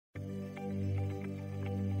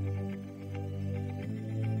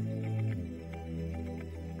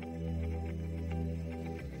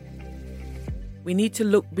We need to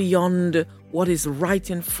look beyond what is right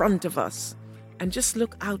in front of us and just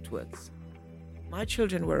look outwards. My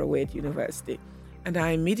children were away at university, and I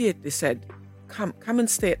immediately said, come and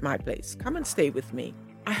stay at my place. Come and stay with me.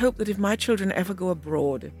 I hope that if my children ever go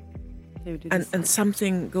abroad and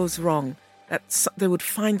something goes wrong, that they would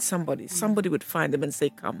find somebody would find them and say,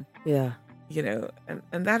 come. Yeah.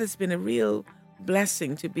 And that has been a real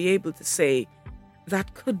blessing to be able to say,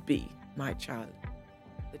 that could be my child.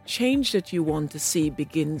 The change that you want to see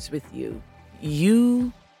begins with you.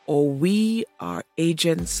 You or we are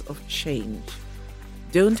agents of change.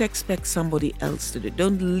 Don't expect somebody else to do it.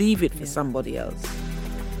 Don't leave it for somebody else.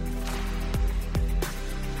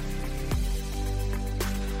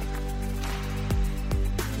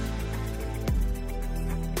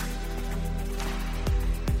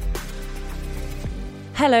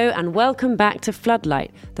 Hello and welcome back to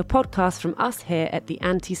Floodlight, the podcast from us here at the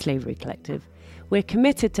Anti-Slavery Collective. We're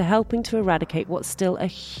committed to helping to eradicate what's still a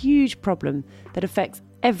huge problem that affects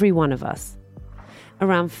every one of us.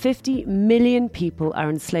 Around 50 million people are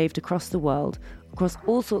enslaved across the world, across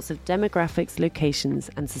all sorts of demographics, locations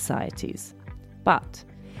and societies. But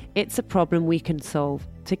it's a problem we can solve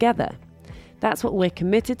together. That's what we're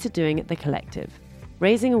committed to doing at the Collective,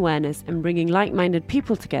 raising awareness and bringing like-minded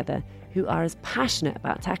people together who are as passionate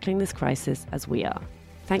about tackling this crisis as we are.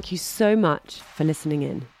 Thank you so much for listening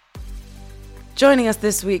in. Joining us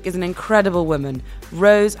this week is an incredible woman,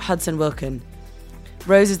 Rose Hudson-Wilkin.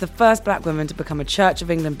 Rose is the first black woman to become a Church of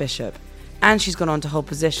England bishop, and she's gone on to hold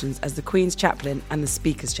positions as the Queen's chaplain and the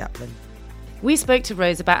Speaker's chaplain. We spoke to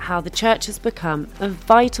Rose about how the church has become a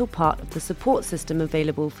vital part of the support system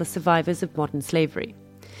available for survivors of modern slavery.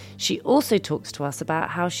 She also talks to us about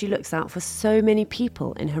how she looks out for so many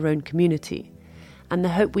people in her own community and the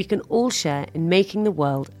hope we can all share in making the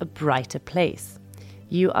world a brighter place.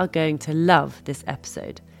 You are going to love this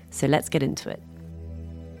episode, so let's get into it.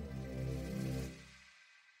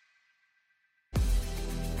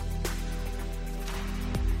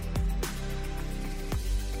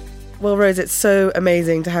 Well, Rose, it's so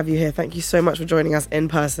amazing to have you here. Thank you so much for joining us in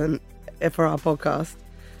person for our podcast.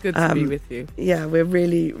 Good to be with you. Yeah, we're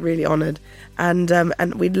really, really honoured. And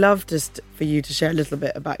we'd love just for you to share a little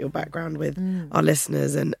bit about your background with our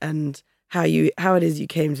listeners and how it is you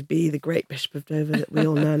came to be the great Bishop of Dover that we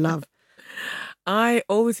all know and love. I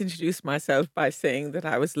always introduce myself by saying that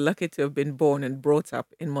I was lucky to have been born and brought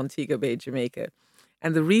up in Montego Bay, Jamaica.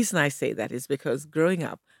 And the reason I say that is because growing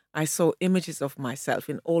up, I saw images of myself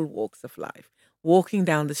in all walks of life. Walking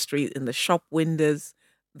down the street in the shop windows,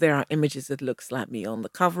 there are images that looks like me. On the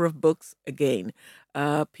cover of books, again.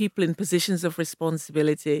 People in positions of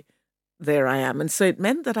responsibility, there I am. And so it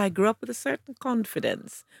meant that I grew up with a certain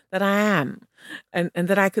confidence that I am and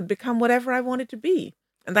that I could become whatever I wanted to be.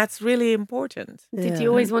 And that's really important. Did you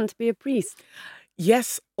always want to be a priest?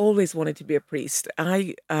 Yes, always wanted to be a priest.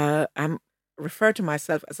 I refer to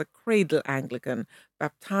myself as a cradle Anglican,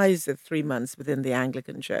 baptized at 3 months within the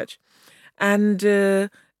Anglican Church. And,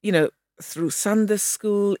 through Sunday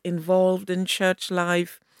school, involved in church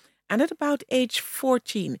life. And at about age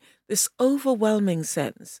 14, this overwhelming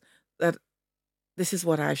sense that this is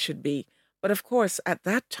what I should be. But of course, at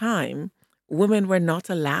that time, women were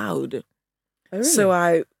not allowed. Oh, really? So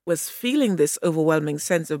I was feeling this overwhelming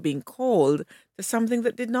sense of being called to something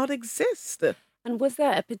that did not exist. And was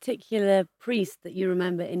there a particular priest that you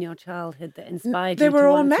remember in your childhood that inspired you? They were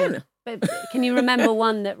all men. But can you remember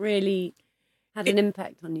one that really had an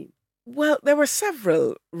impact on you? Well, there were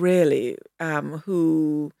several, really,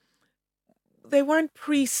 who, they weren't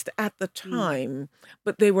priests at the time,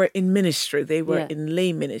 but they were in ministry. They were in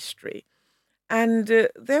lay ministry. And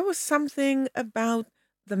there was something about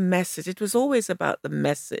the message. It was always about the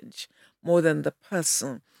message more than the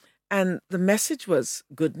person. And the message was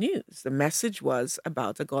good news. The message was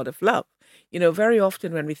about a God of love. You know, very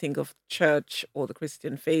often when we think of church or the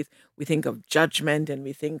Christian faith, we think of judgment and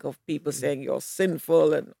we think of people saying you're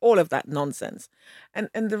sinful and all of that nonsense. And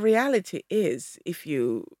the reality is, if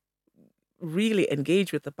you really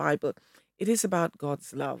engage with the Bible, it is about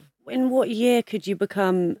God's love. In what year could you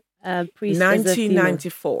become a priest?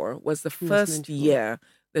 1994 was the first year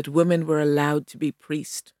that women were allowed to be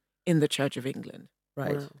priests in the Church of England.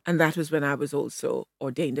 Right. Wow. And that was when I was also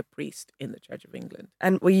ordained a priest in the Church of England.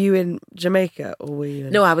 And were you in Jamaica or were you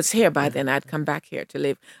in... No, I was here by then. I'd come back here to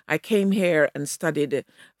live. I came here and studied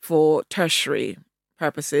for tertiary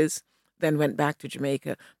purposes, then went back to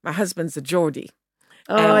Jamaica. My husband's a Geordie.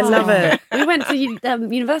 Oh, I love it. We went to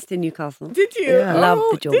university in Newcastle. Did you? Yeah. Love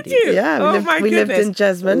the Geordies. Did you? Yeah, we lived in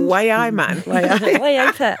Jesmond. Why man?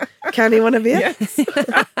 County one of you? Yes.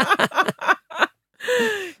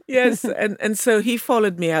 Yes, and so he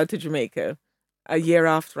followed me out to Jamaica, a year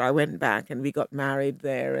after I went back, and we got married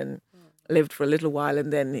there and lived for a little while,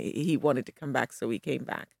 and then he wanted to come back, so we came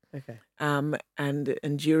back. Okay.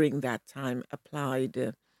 And during that time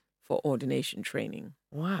applied for ordination training.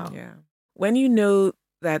 Wow. Yeah. When you know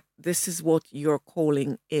that this is what your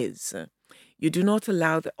calling is, you do not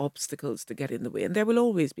allow the obstacles to get in the way. And there will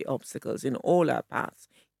always be obstacles in all our paths,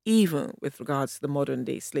 even with regards to the modern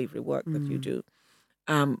day slavery work that you do.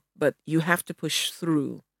 But you have to push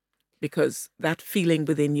through, because that feeling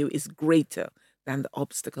within you is greater than the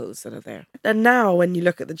obstacles that are there. And now when you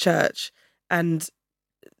look at the church and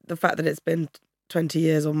the fact that it's been 20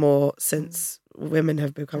 years or more since women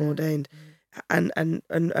have become ordained, and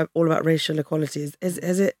all about racial equality,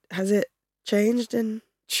 has it changed?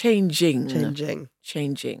 Changing.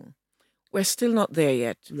 We're still not there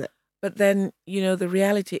yet. No. But then, the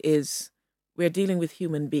reality is we're dealing with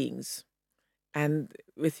human beings. And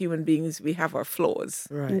with human beings, we have our flaws.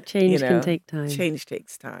 Right. And change can take time. Change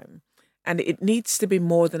takes time. And it needs to be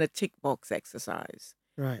more than a tick box exercise.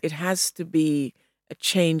 Right. It has to be a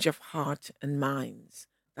change of heart and minds.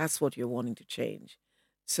 That's what you're wanting to change.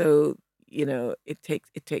 So,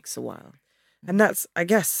 it takes a while. And that's, I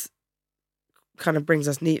guess, kind of brings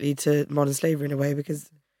us neatly to modern slavery in a way, because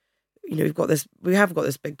we have got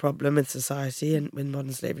this big problem in society and with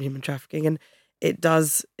modern slavery and human trafficking, and it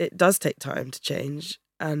does take time to change,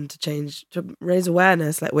 and to raise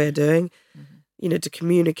awareness like we're doing, to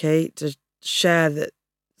communicate, to share that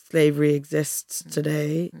slavery exists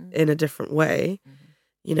today in a different way.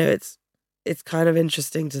 It's kind of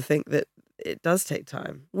interesting to think that it does take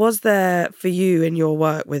time. Was there for you in your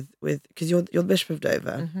work with because you're the Bishop of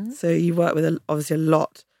Dover, so you work with obviously a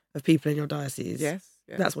lot of people in your diocese. Yes.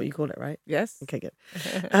 That's what you call it, right? Yes. Okay, good.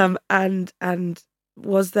 And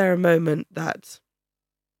was there a moment that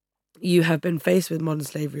you have been faced with modern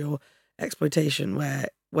slavery or exploitation where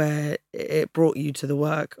it brought you to the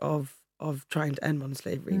work of trying to end modern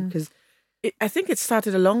slavery? Because I think it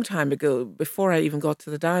started a long time ago, before I even got to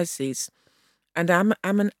the diocese. And I'm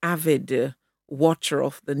an avid watcher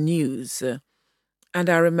of the news. And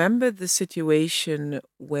I remember the situation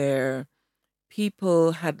where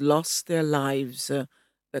people had lost their lives, the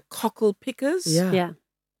cockle pickers. Yeah.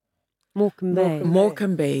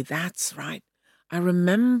 Morecambe Bay, that's right. I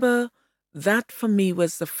remember that for me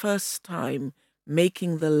was the first time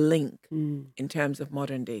making the link in terms of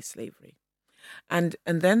modern day slavery. And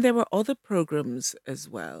then there were other programs as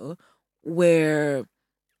well where,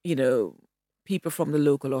 people from the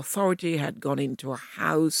local authority had gone into a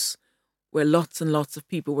house where lots and lots of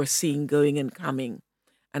people were seen going and coming,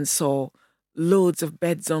 and saw loads of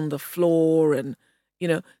beds on the floor. And,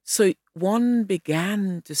 so one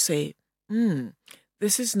began to say,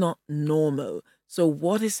 this is not normal. So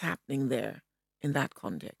what is happening there in that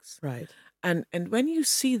context? right. And when you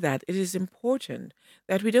see that, it is important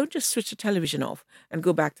that we don't just switch the television off and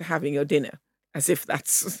go back to having your dinner as if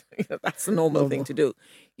that's that's the normal thing to do.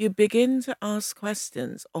 You begin to ask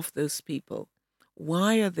questions of those people.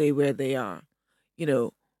 Why are they where they are?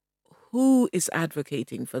 Who is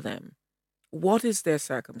advocating for them? What is their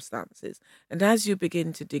circumstances? And as you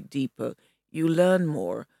begin to dig deeper, you learn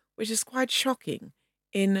more, which is quite shocking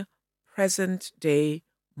in present day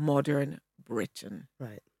modern Britain.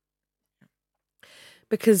 Right.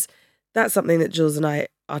 Because that's something that Jules and I,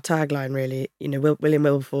 our tagline really, William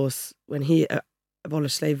Wilberforce, when he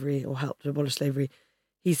abolished slavery or helped to abolish slavery,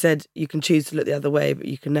 he said, you can choose to look the other way, but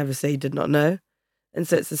you can never say you did not know. And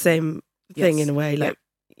so it's the same thing in a way, like,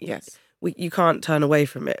 Yes. You can't turn away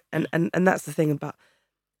from it. And that's the thing about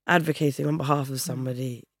advocating on behalf of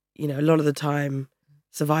somebody. A lot of the time,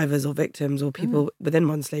 survivors or victims or people within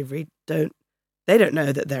modern slavery don't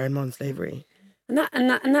know that they're in modern slavery.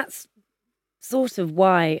 And that's sort of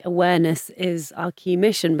why awareness is our key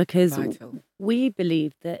mission, because we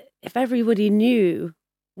believe that if everybody knew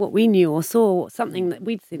what we knew or saw something that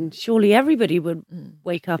we'd seen, surely everybody would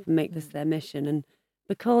wake up and make this their mission. And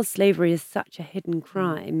because slavery is such a hidden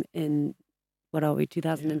crime in,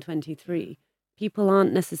 2023, people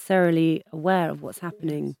aren't necessarily aware of what's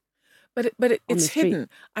happening. But it's hidden.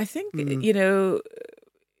 I think,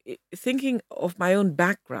 thinking of my own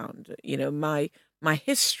background, my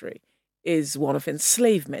history is one of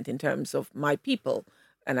enslavement in terms of my people.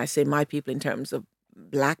 And I say my people in terms of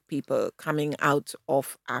Black people coming out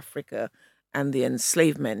of Africa and the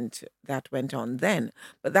enslavement that went on then.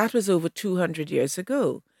 But that was over 200 years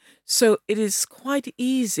ago. So it is quite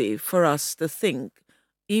easy for us to think,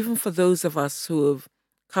 even for those of us who have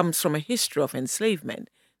comes from a history of enslavement,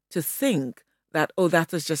 to think that,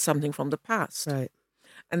 that was just something from the past. Right.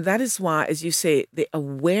 And that is why, as you say, the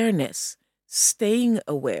awareness, staying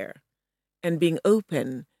aware and being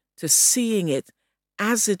open to seeing it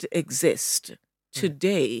as it exists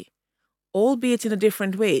today, albeit in a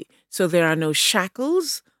different way. So there are no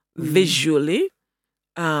shackles visually.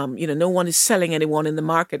 No one is selling anyone in the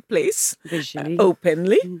marketplace Visually.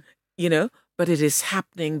 openly, but it is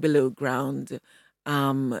happening below ground.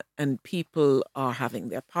 And people are having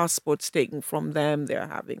their passports taken from them. They're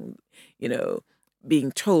having,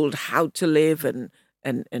 being told how to live and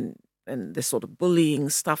the sort of bullying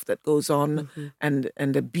stuff that goes on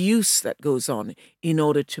and abuse that goes on in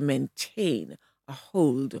order to maintain a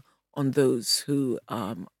hold on those who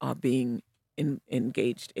are being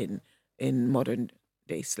engaged in modern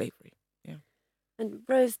day slavery. Yeah. And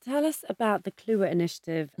Rose, tell us about the Clua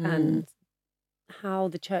initiative and how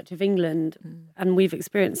the Church of England, and we've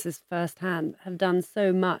experienced this firsthand, have done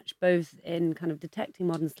so much, both in kind of detecting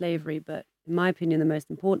modern slavery, but in my opinion, the most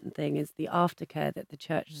important thing is the aftercare that the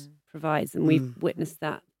church provides. And we've witnessed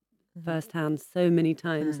that firsthand so many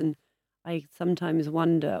times. And I sometimes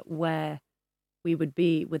wonder where we would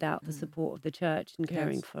be without the support of the church in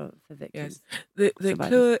caring for victims. Yes. The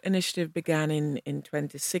Clua initiative began in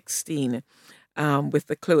 2016 with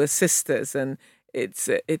the Clua Sisters, and it's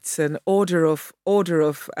an order of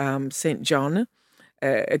St. John,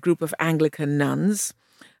 a group of Anglican nuns,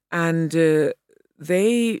 and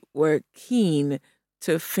they were keen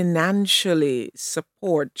to financially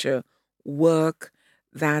support work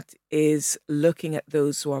that is looking at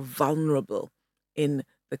those who are vulnerable in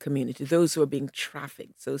the community, those who are being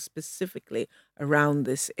trafficked. So specifically around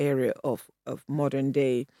this area of modern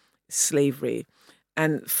day slavery.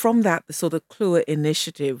 And from that, the sort of Clua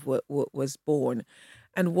initiative was born.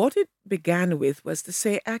 And what it began with was to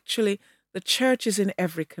say, actually, the church is in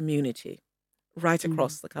every community right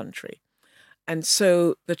across the country. And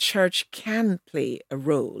so the church can play a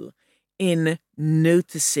role in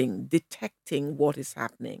noticing, detecting what is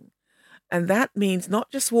happening. And that means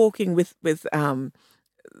not just walking with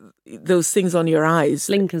those things on your eyes.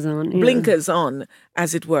 Blinkers on. Blinkers on,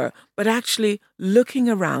 as it were. But actually looking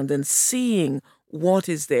around and seeing what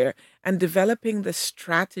is there and developing the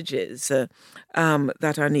strategies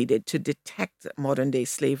that are needed to detect modern day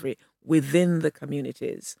slavery within the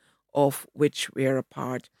communities of which we are a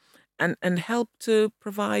part, and help to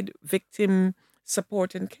provide victim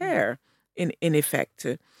support and care in effect.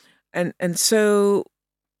 And so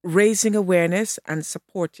raising awareness and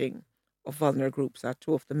supporting of vulnerable groups are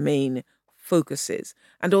two of the main focuses,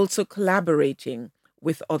 and also collaborating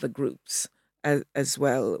with other groups as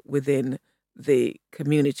well within the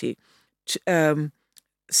community.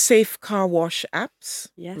 Safe car wash apps.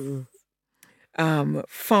 Yes.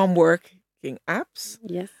 Farm working apps.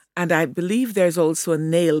 Yes. And I believe there's also a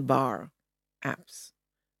nail bar apps.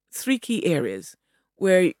 3 key areas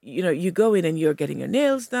where, you go in and you're getting your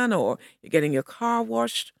nails done or you're getting your car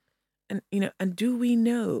washed. And, and do we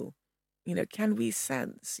know, can we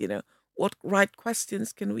sense, what right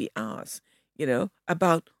questions can we ask,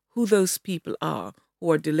 about who those people are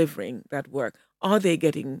who are delivering that work? Are they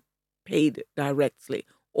getting paid directly,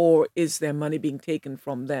 or is their money being taken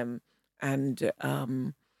from them and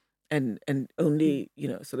only,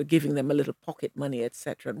 sort of giving them a little pocket money,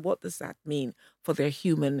 etc.? And what does that mean for their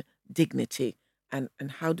human dignity? And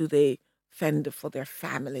how do they fend for their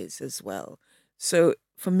families as well? So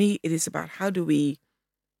for me, it is about how do we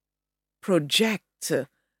project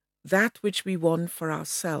that which we want for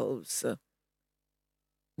ourselves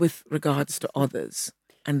with regards to others,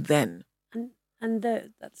 and then.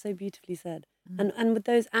 That's so beautifully said. And with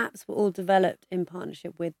those apps were all developed in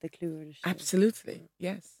partnership with the Clua initiative. Absolutely,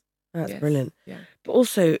 yes. That's brilliant. Yeah. But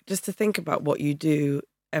also, just to think about what you do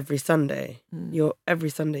every Sunday. Every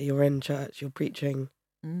Sunday you're in church, you're preaching,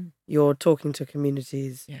 you're talking to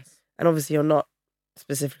communities. Yes. And obviously you're not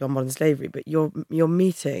specific on modern slavery, but you're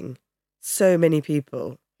meeting so many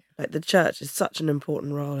people. Like, the church is such an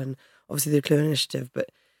important role, and obviously the Clua initiative, but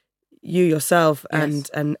you yourself and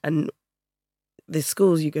the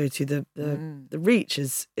schools you go to, the reach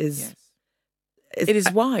is yes. It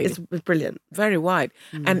is wide. It's brilliant. Very wide.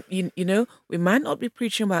 And, we might not be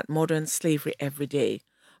preaching about modern slavery every day,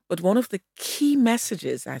 but one of the key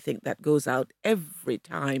messages, I think, that goes out every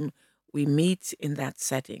time we meet in that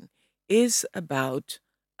setting is about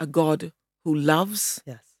a God who loves,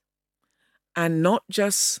 and not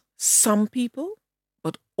just some people,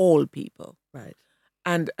 but all people. Right.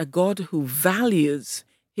 And a God who values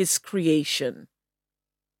his creation,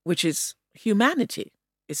 which is humanity,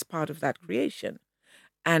 is part of that creation.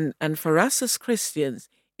 And for us as Christians,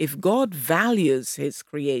 if God values his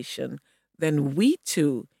creation, then we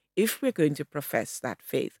too, if we're going to profess that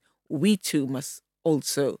faith, we too must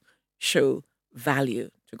also show value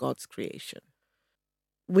to God's creation.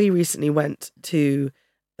 We recently went to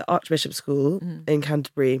the Archbishop School in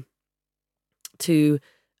Canterbury to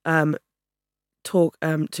talk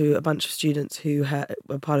to a bunch of students who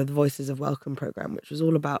were part of the Voices of Welcome program, which was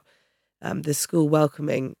all about the school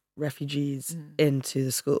welcoming refugees into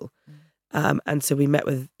the school. And so we met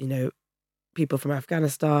with, people from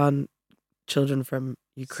Afghanistan, children from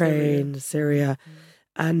Ukraine, Syria,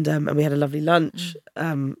 and we had a lovely lunch.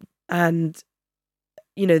 And,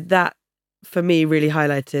 that for me really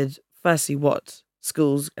highlighted, firstly, what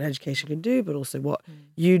schools and education can do, but also what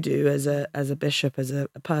you do as a bishop, as a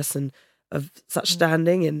person of such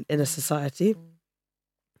standing in a society.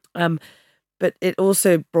 But it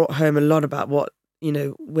also brought home a lot about what,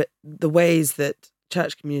 the ways that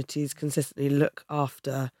church communities consistently look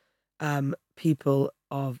after people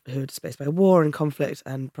who are displaced by war and conflict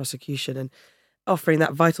and prosecution, and offering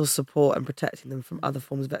that vital support and protecting them from other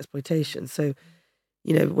forms of exploitation. So,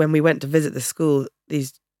 when we went to visit the school,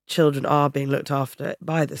 these children are being looked after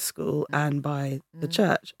by the school and by the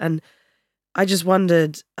church. And I just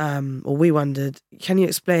wondered, or we wondered, can you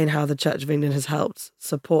explain how the Church of England has helped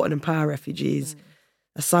support and empower refugees,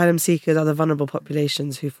 asylum seekers, other vulnerable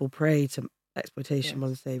populations who fall prey to exploitation,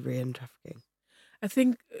 modern slavery and trafficking? I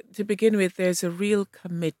think to begin with, there's a real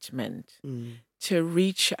commitment to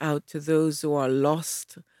reach out to those who are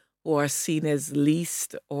lost, who are seen as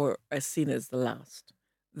least or are seen as the last.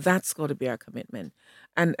 That's got to be our commitment.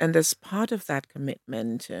 And as part of that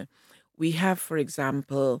commitment, we have, for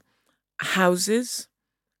example, houses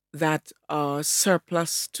that are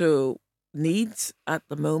surplus to needs at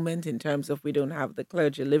the moment, in terms of we don't have the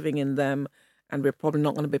clergy living in them, and we're probably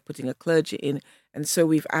not going to be putting a clergy in. And so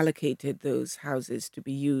we've allocated those houses to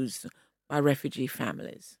be used by refugee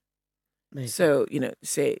families. Amazing. So,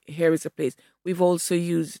 say, here is a place. We've also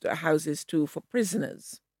used houses too for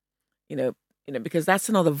prisoners, because that's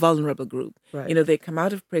another vulnerable group. Right. They come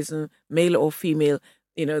out of prison, male or female,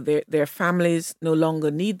 their families no longer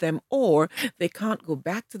need them, or they can't go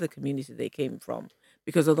back to the community they came from,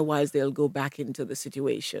 because otherwise they'll go back into the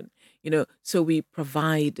situation. So we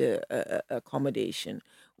provide accommodation.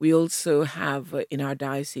 We also have in our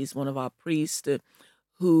diocese one of our priests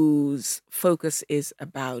whose focus is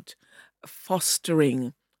about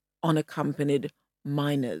fostering unaccompanied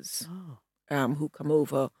minors who come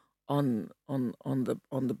over on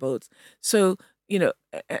the boats. So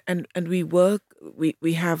and we work.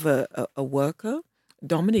 We have a worker,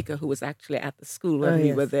 Dominica, who was actually at the school when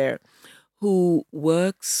we were there, who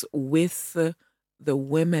works with the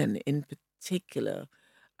women in particular,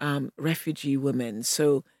 refugee women.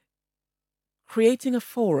 So creating a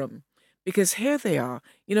forum, because here they are,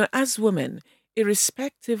 as women,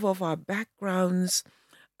 irrespective of our backgrounds,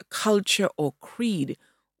 culture, or creed,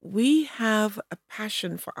 we have a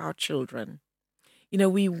passion for our children.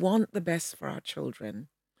 We want the best for our children.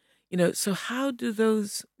 So how do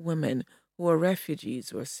those women who are refugees,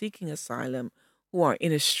 who are seeking asylum, who are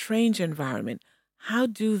in a strange environment, how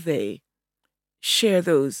do they share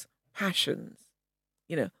those passions?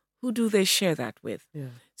 Who do they share that with? Yeah.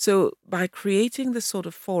 So by creating the sort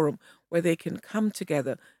of forum where they can come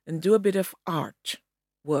together and do a bit of art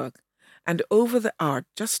work, and over the art,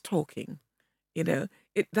 just talking,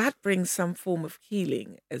 that brings some form of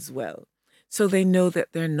healing as well. So they know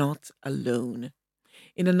that they're not alone.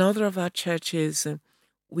 In another of our churches,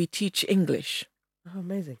 we teach English. Oh,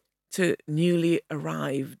 amazing. To newly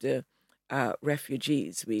arrived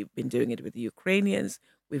refugees. We've been doing it with the Ukrainians.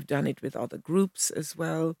 We've done it with other groups as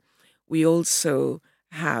well. We also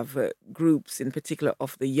have groups in particular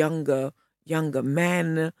of the younger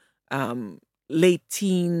men, late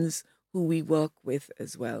teens, who we work with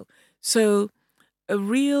as well. So a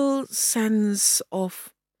real sense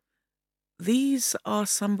of these are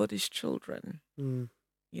somebody's children,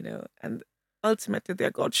 and ultimately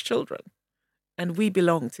they're God's children, and we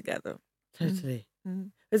belong together. Totally. Mm-hmm.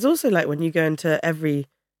 It's also like when you go into every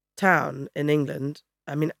town in England.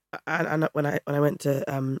 I mean, and when I went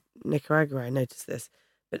to Nicaragua, I noticed this.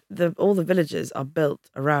 But all the villages are built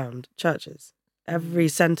around churches. Every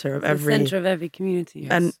center of every community.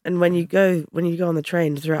 Yes. And when you go on the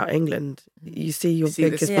train throughout England, you see your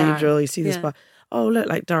big cathedral. You see this bar. Oh, look,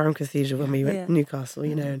 like Durham Cathedral when we went to Newcastle.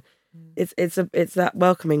 And it's that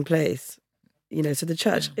welcoming place. So the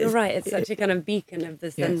church. You're right. It's such a kind of beacon of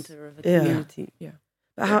the center of a community. Yeah.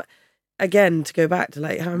 But how? Again, to go back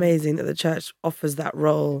to how amazing that the church offers that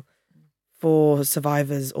role for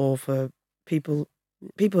survivors or for people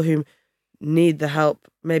who need the help,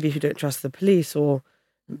 maybe who don't trust the police or,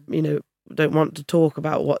 don't want to talk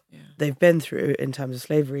about what they've been through in terms of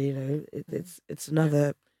slavery. It's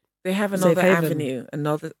another. They have another avenue,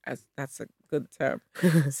 that's a good term,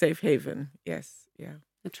 safe haven. Yes, yeah.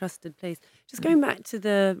 A trusted place. Just going back to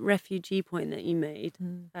the refugee point that you made,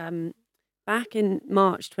 back in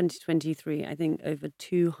March 2023, I think over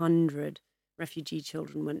 200 refugee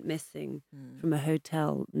children went missing from a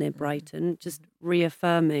hotel near Brighton, just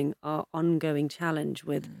reaffirming our ongoing challenge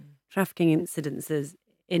with trafficking incidences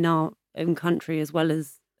in our own country as well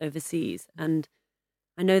as overseas. And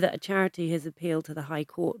I know that a charity has appealed to the High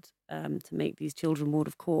Court to make these children ward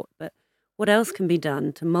of court, but what else can be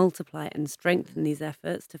done to multiply and strengthen these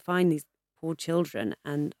efforts to find these poor children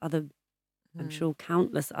and other, I'm sure,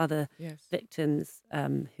 countless other victims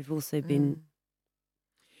who've also been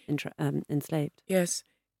enslaved? Yes.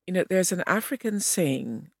 There's an African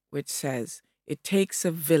saying which says, it takes a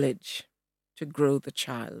village to grow the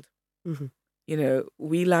child. Mm-hmm.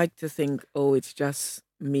 We like to think, oh, it's just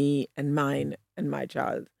me and mine and my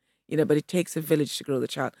child, but it takes a village to grow the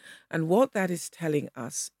child. And what that is telling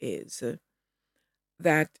us is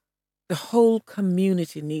that the whole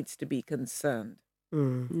community needs to be concerned.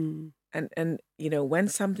 And when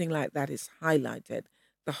something like that is highlighted,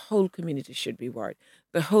 the whole community should be worried.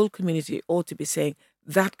 The whole community ought to be saying,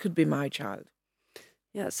 that could be my child.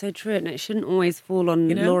 Yeah, it's so true. And it shouldn't always fall on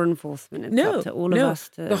law enforcement. It's up to all of us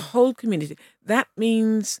to... The whole community. That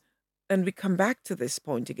means, and we come back to this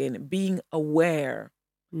point again, being aware,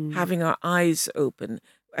 having our eyes open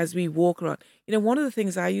as we walk around. One of the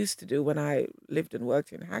things I used to do when I lived and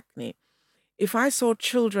worked in Hackney, if I saw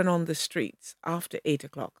children on the streets after 8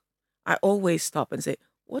 o'clock, I always stop and say,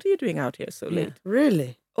 what are you doing out here so late?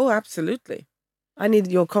 Really? Oh, absolutely. I need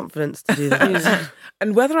your confidence to do that.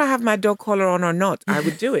 And whether I have my dog collar on or not, I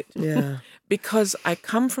would do it. Yeah. Because I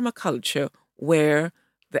come from a culture where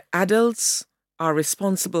the adults are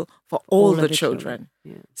responsible for all the children.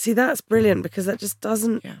 Yeah. See, that's brilliant, because that just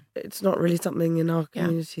doesn't, it's not really something in our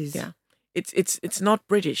communities. Yeah. It's not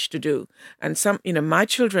British to do. And some, my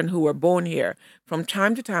children who were born here, from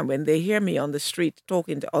time to time, when they hear me on the street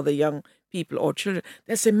talking to other young people or children,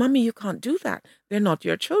 they say, Mummy, you can't do that. They're not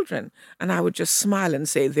your children. And I would just smile and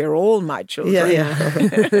say, they're all my children.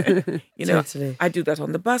 Yeah. Totally. I do that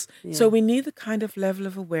on the bus. Yeah. So we need the kind of level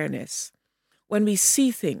of awareness when we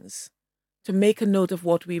see things to make a note of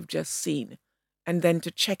what we've just seen and then to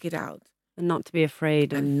check it out. And not to be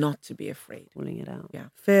afraid. And not to be afraid. Pulling it out. Yeah.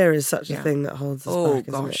 Fear is such a thing that holds us back,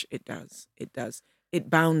 isn't gosh, it does. It does. It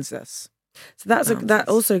bounds us. So that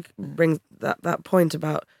also brings that point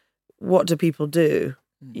about what do people do?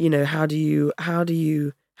 How can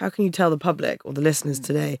you tell the public or the listeners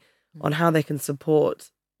today on how they can support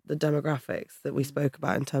the demographics that we spoke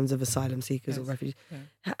about in terms of asylum seekers or refugees?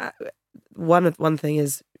 Yeah. One thing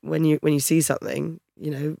is when you see something,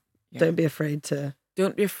 don't be afraid to...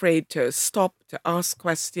 Don't be afraid to stop, to ask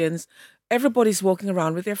questions. Everybody's walking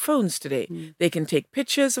around with their phones today. They can take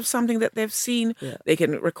pictures of something that they've seen. Yeah. They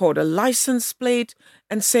can record a license plate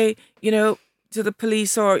and say, to the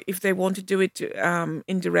police, or if they want to do it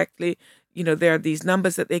indirectly, there are these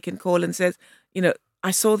numbers that they can call and says,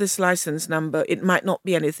 I saw this license number. It might not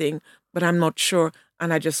be anything, but I'm not sure.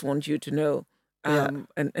 And I just want you to know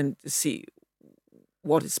and to see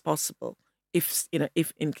what is possible. If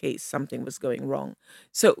in case something was going wrong.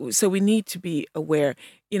 So we need to be aware.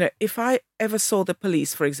 If I ever saw the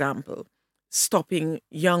police, for example, stopping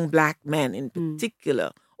young black men in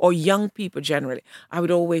particular, or young people generally, I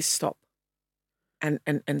would always stop and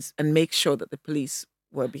make sure that the police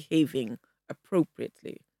were behaving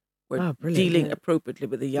appropriately, were dealing appropriately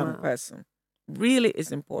with a young person. Really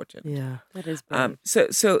is important. Yeah. That is brilliant.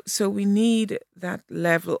 So we need that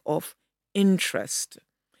level of interest.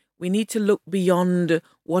 We need to look beyond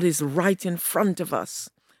what is right in front of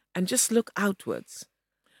us and just look outwards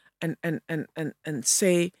and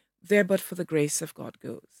say, there but for the grace of God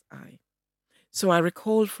goes I. So I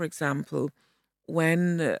recall, for example,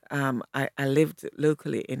 when I lived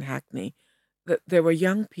locally in Hackney, that there were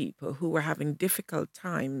young people who were having difficult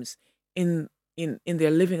times in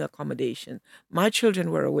their living accommodation. My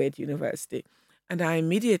children were away at university, and I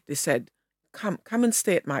immediately said, come and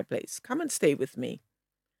stay at my place. Come and stay with me.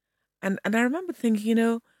 And I remember thinking,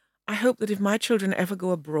 I hope that if my children ever go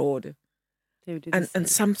abroad and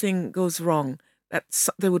something goes wrong, that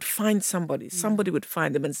they would find somebody would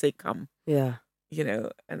find them and say, come. Yeah.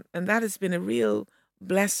 And that has been a real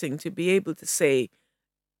blessing to be able to say,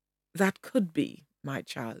 that could be my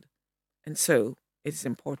child. And so it's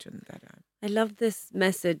important that I love this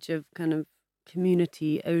message of kind of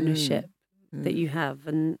community ownership that you have.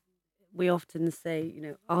 And we often say,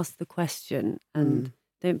 ask the question and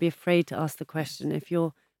don't be afraid to ask the question. If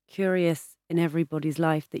you're curious in everybody's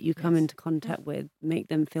life that you come into contact with, make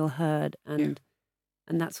them feel heard. And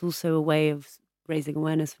that's also a way of raising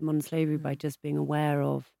awareness for modern slavery by just being aware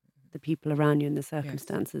of the people around you and the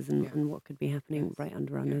circumstances and what could be happening right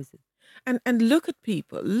under our noses. And look at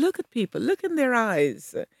people, look in their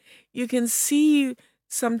eyes. You can see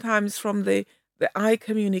sometimes from the eye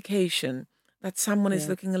communication that someone is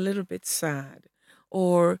looking a little bit sad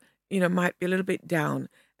or, might be a little bit down.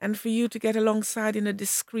 And for you to get alongside in a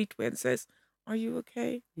discreet way and says, "Are you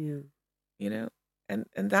okay?" Yeah. And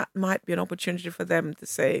that might be an opportunity for them to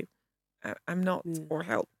say, "I'm not," or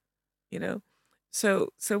help,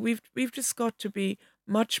 So we've just got to be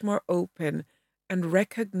much more open and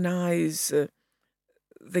recognize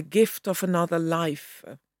the gift of another life,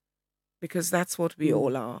 because that's what we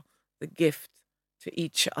all are, the gift to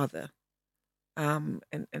each other, and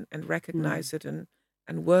recognize it and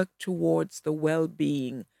work towards the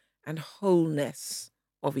well-being and wholeness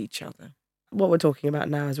of each other. What we're talking about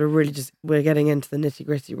now is we're getting into the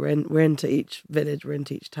nitty-gritty. We're into each village, we're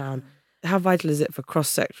into each town. How vital is it for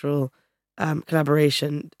cross-sectoral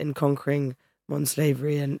collaboration in conquering modern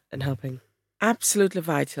slavery and helping? Absolutely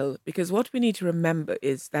vital, because what we need to remember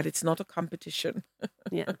is that it's not a competition.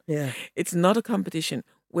 Yeah. It's not a competition.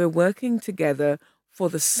 We're working together for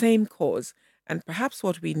the same cause. And perhaps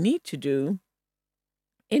what we need to do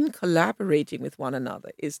in collaborating with one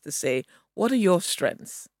another is to say, what are your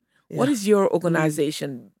strengths? What is your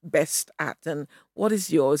organization best at, and what is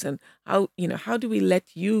yours, and how do we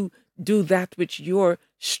let you do that which you're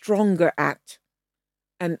stronger at,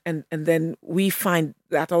 and then we find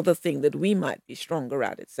that other thing that we might be stronger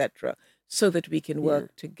at, etc., so that we can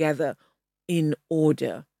work together in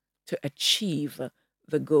order to achieve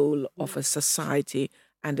the goal of a society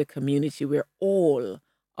and a community where all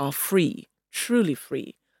are free, truly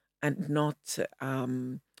free, and not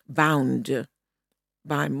bound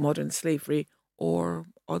by modern slavery or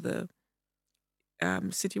other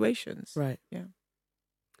situations. Right. Yeah.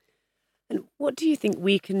 And what do you think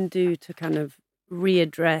we can do to kind of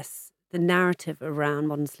readdress the narrative around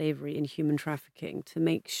modern slavery and human trafficking to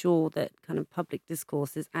make sure that kind of public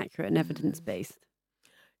discourse is accurate and evidence-based?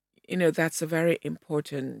 That's a very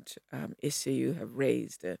important issue you have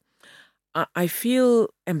raised. I feel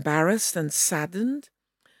embarrassed and saddened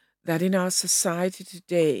that in our society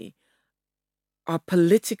today, our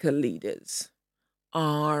political leaders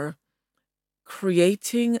are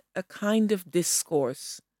creating a kind of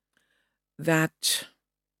discourse that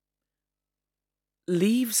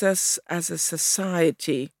leaves us as a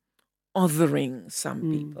society othering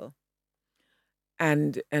some people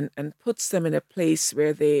and puts them in a place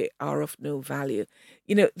where they are of no value.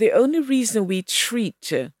 The only reason we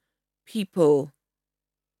treat people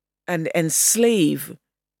and enslave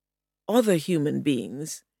other human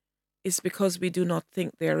beings is because we do not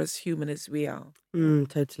think they're as human as we are.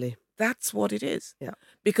 Totally. That's what it is. Yeah.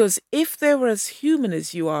 Because if they were as human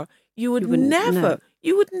as you are, you would never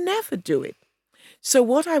do it. So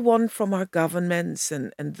what I want from our governments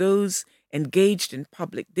and those engaged in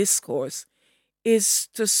public discourse is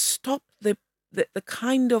to stop the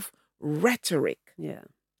kind of rhetoric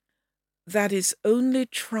that is only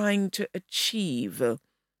trying to achieve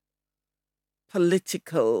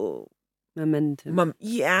political momentum.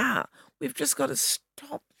 We've just got to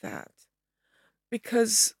stop that,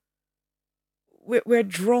 because we're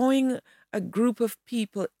drawing a group of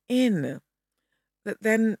people in that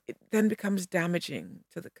then becomes damaging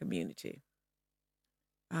to the community.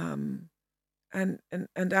 And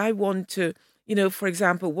I want to, for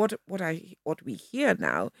example, what we hear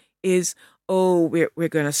now is, we're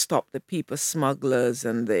going to stop the people smugglers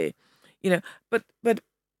and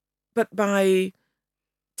but by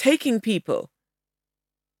taking people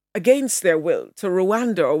against their will to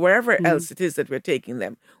Rwanda or wherever else it is that we're taking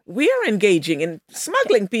them, we are engaging in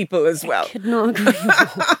smuggling people as well. I could not agree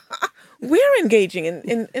more. We're engaging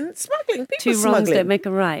in smuggling people. Two wrongs don't make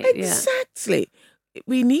a right. Exactly.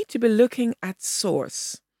 We need to be looking at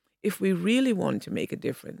source. If we really want to make a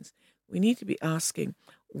difference, we need to be asking,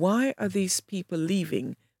 why are these people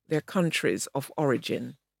leaving their countries of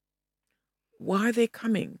origin? Why are they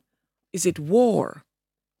coming? Is it war?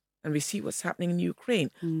 And we see what's happening in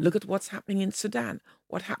Ukraine. Look at what's happening in Sudan,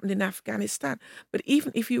 what happened in Afghanistan. But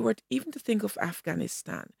even if you were to think of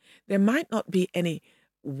Afghanistan, there might not be any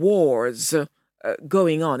wars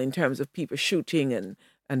going on in terms of people shooting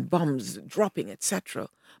and bombs dropping, etc.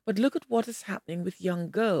 But look at what is happening with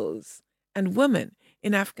young girls and women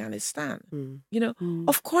in Afghanistan.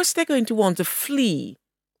 Of course they're going to want to flee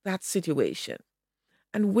that situation.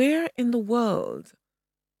 And where in the world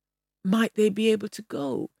might they be able to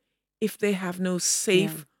go if they have no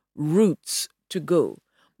safe routes to go?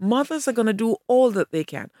 Mothers are going to do all that they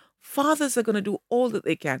can. Fathers are going to do all that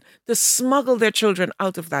they can to smuggle their children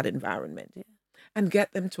out of that environment. and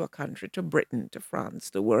get them to a country, to Britain, to France,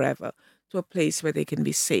 to wherever, to a place where they can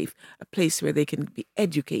be safe, a place where they can be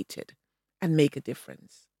educated and make a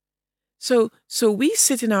difference. So we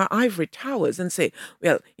sit in our ivory towers and say,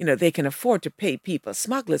 well, they can afford to pay people,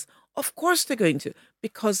 smugglers. Of course they're going to,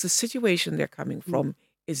 because the situation they're coming from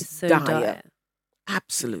is so dire.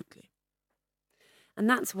 Absolutely. And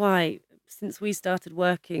that's why, since we started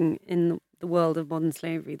working in the world of modern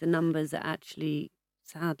slavery, the numbers are actually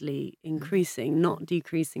sadly increasing, not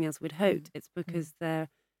decreasing as we'd hoped. It's because over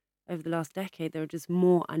the last decade, there are just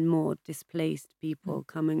more and more displaced people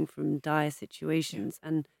coming from dire situations.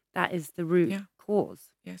 And that is the root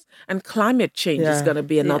cause. Yes. And climate change is going to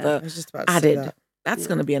be another I was just about to say that. That's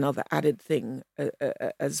going to be another added thing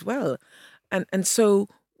as well. And so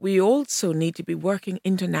we also need to be working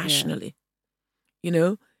internationally.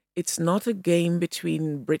 It's not a game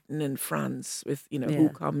between Britain and France with, who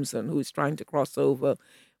comes and who's trying to cross over.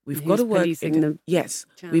 We've got to work.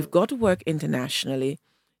 We've got to work internationally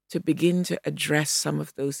to begin to address some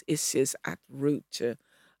of those issues at root.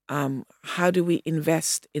 How do we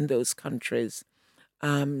invest in those countries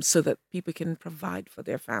so that people can provide for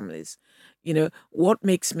their families? What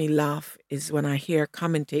makes me laugh is when I hear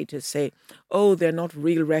commentators say, oh, they're not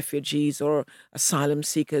real refugees or asylum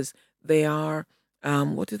seekers. They are,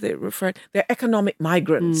 what do they refer? They're economic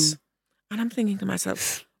migrants. And I'm thinking to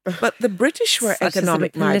myself, but the British were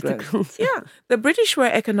economic migrants. Yeah, the British were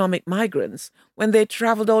economic migrants when they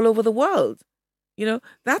traveled all over the world.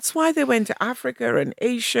 That's why they went to Africa and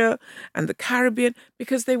Asia and the Caribbean,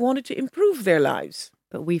 because they wanted to improve their lives.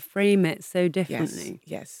 But we frame it so differently.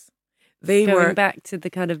 Yes. They Going back to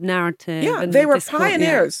the kind of narrative. Yeah, they were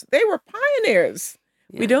pioneers. They were pioneers.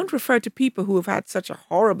 Yeah. We don't refer to people who have had such a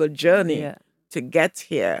horrible journey to get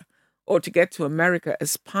here or to get to America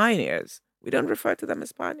as pioneers. We don't refer to them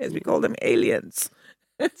as pioneers. We call them aliens.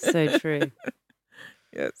 So true.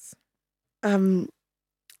 Yes.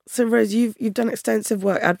 So, Rose, you've done extensive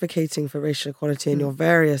work advocating for racial equality in your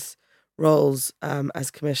various roles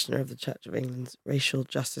as Commissioner of the Church of England's Racial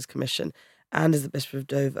Justice Commission and as the Bishop of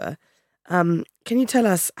Dover. Can you tell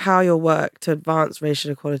us how your work to advance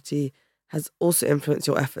racial equality has also influenced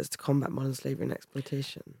your efforts to combat modern slavery and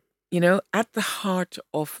exploitation? At the heart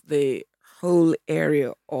of the whole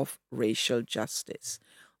area of racial justice,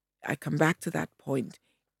 I come back to that point,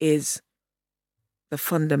 is the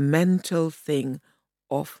fundamental thing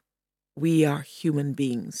of we are human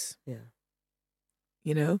beings.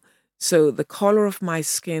 Yeah. So the color of my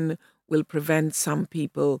skin will prevent some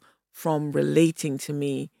people from relating to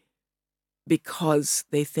me because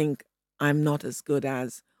they think I'm not as good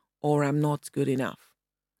as, or I'm not good enough.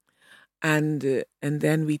 And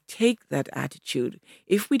then we take that attitude.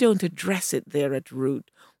 If we don't address it there at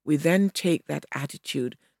root, we then take that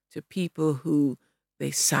attitude to people who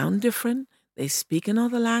they sound different, they speak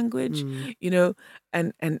another language,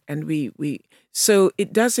 and we so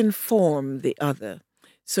it does inform the other.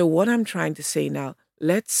 So what I'm trying to say now,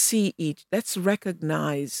 let's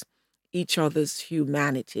recognize each other's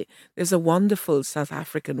humanity. There's a wonderful South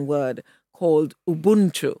African word called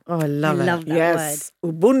Ubuntu. Oh, I love it. Love that yes,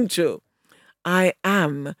 word. Ubuntu. I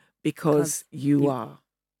am because you are.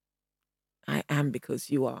 I am because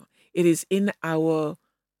you are. It is in our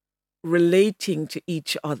relating to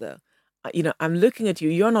each other. I'm looking at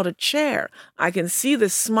you. You're not a chair. I can see the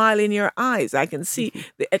smile in your eyes. I can see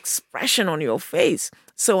the expression on your face.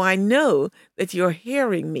 So I know that you're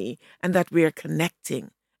hearing me and that we're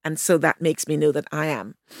connecting. And so that makes me know that I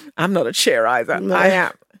am. I'm not a chair either. No. I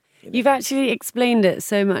am. You've actually explained it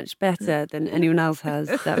so much better than anyone else has,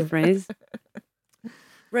 that phrase.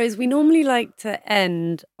 Rose, we normally like to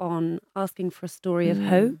end on asking for a story of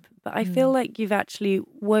hope, but I feel like you've actually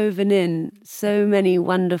woven in so many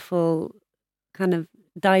wonderful kind of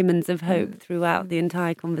diamonds of hope throughout the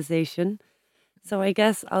entire conversation. So I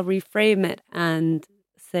guess I'll reframe it and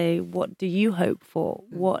say, what do you hope for?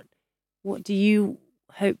 What do you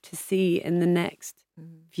hope to see in the next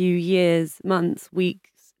few years, months,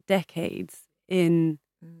 weeks, decades in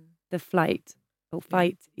the fight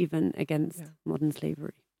even against modern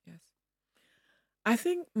slavery? Yes. I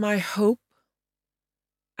think my hope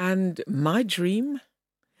and my dream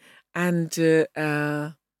and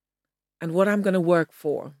what I'm going to work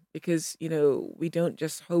for, because, we don't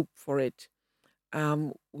just hope for it.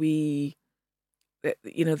 There's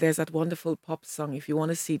that wonderful pop song, if you want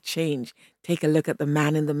to see change, take a look at the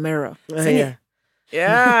man in the mirror. Sing it.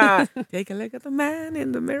 Yeah. Take a look at the man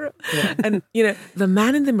in the mirror. Yeah. And, the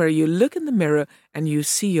man in the mirror, you look in the mirror and you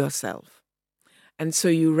see yourself. And so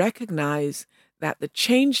you recognize that the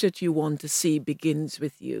change that you want to see begins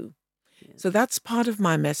with you. Yeah. So that's part of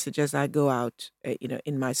my message as I go out,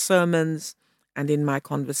 in my sermons and in my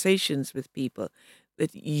conversations with people,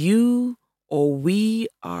 that you or we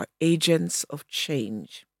are agents of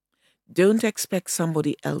change. Don't expect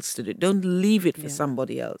somebody else to do it. Don't leave it for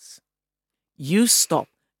somebody else. You stop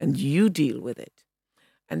and you deal with it.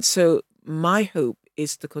 And so my hope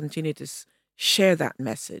is to continue to share that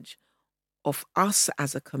message of us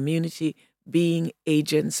as a community being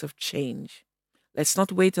agents of change. Let's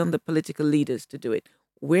not wait on the political leaders to do it.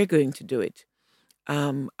 We're going to do it.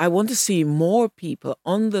 I want to see more people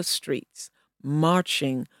on the streets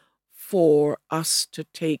marching for us to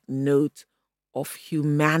take note of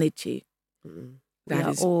humanity. We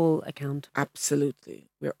are all accountable. Absolutely.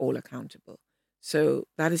 We're all accountable. So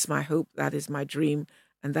that is my hope. That is my dream.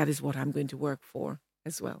 And that is what I'm going to work for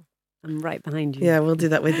as well. I'm right behind you. Yeah, we'll do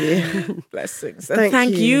that with you. Blessings. And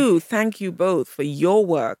thank you. Thank you both for your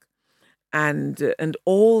work and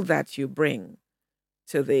all that you bring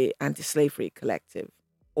to the Anti-Slavery Collective,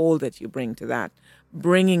 all that you bring to that,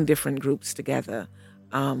 bringing different groups together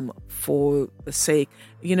for the sake,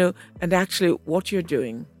 and actually what you're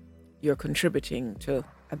doing, you're contributing to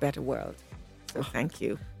a better world. So thank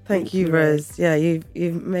you. Thank you, Rose. Yeah,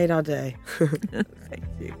 you've made our day. Thank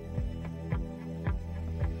you.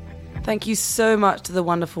 Thank you so much to the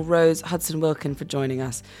wonderful Rose Hudson-Wilkin for joining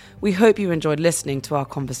us. We hope you enjoyed listening to our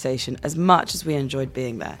conversation as much as we enjoyed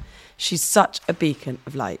being there. She's such a beacon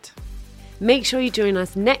of light. Make sure you join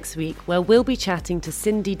us next week where we'll be chatting to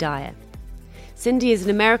Cindy Dyer. Cindy is an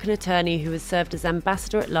American attorney who has served as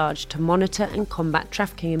ambassador at large to monitor and combat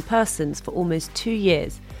trafficking in persons for almost 2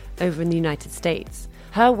 years over in the United States.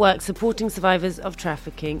 Her work supporting survivors of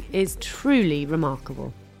trafficking is truly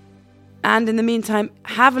remarkable. And in the meantime,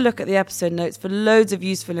 have a look at the episode notes for loads of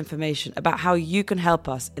useful information about how you can help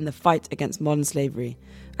us in the fight against modern slavery.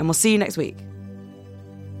 And we'll see you next week.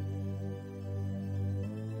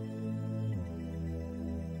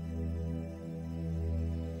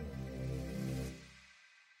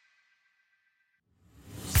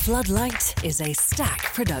 Floodlight is a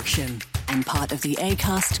Stack production and part of the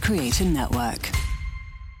Acast Creator Network.